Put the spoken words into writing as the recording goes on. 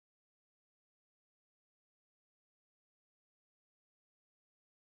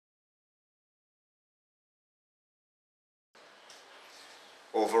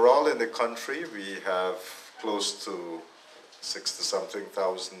Overall in the country, we have close to 60-something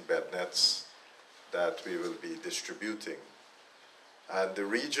thousand bed nets that we will be distributing. And the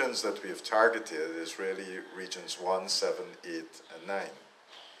regions that we have targeted is really regions 1, 7, 8, and 9.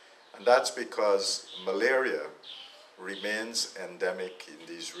 And that's because malaria remains endemic in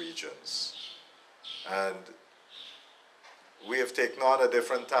these regions. And we have taken on a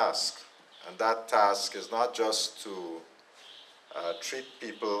different task. And that task is not just to treat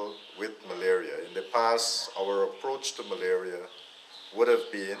people with malaria. In the past, our approach to malaria would have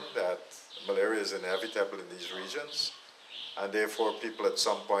been that malaria is inevitable in these regions, and therefore people at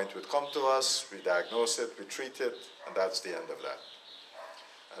some point would come to us, we diagnose it, we treat it, and that's the end of that.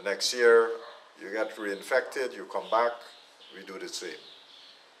 And next year, you get reinfected, you come back, we do the same.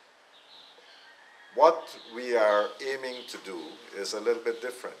 What we are aiming to do is a little bit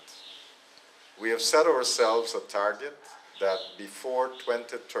different. We have set ourselves a target that before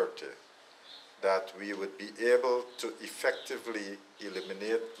 2030, that we would be able to effectively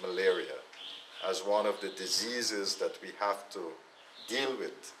eliminate malaria as one of the diseases that we have to deal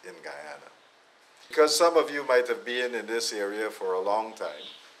with in Guyana. Because some of you might have been in this area for a long time,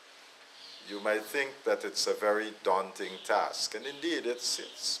 you might think that it's a very daunting task. And indeed,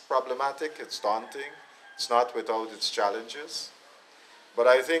 it's problematic, it's daunting, it's not without its challenges. But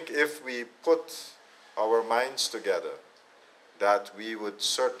I think if we put our minds together, that we would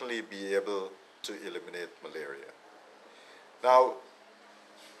certainly be able to eliminate malaria. Now,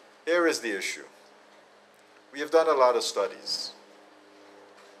 here is the issue. We have done a lot of studies.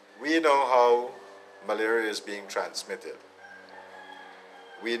 We know how malaria is being transmitted.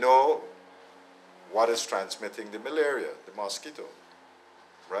 We know what is transmitting the malaria, the mosquito,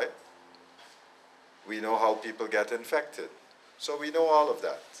 right? We know how people get infected. So we know all of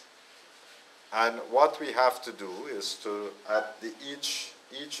that. And what we have to do is to, at each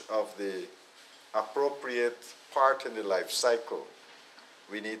of the appropriate part in the life cycle,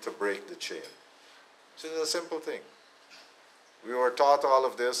 we need to break the chain. So it's a simple thing. We were taught all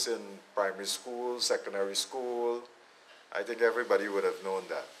of this in primary school, secondary school. I think everybody would have known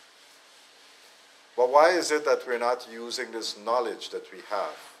that. But why is it that we're not using this knowledge that we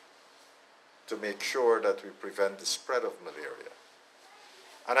have to make sure that we prevent the spread of malaria?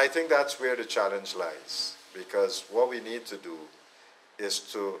 And I think that's where the challenge lies, because what we need to do is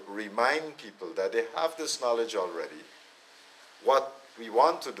to remind people that they have this knowledge already. What we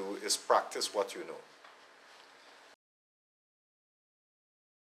want to do is practice what you know.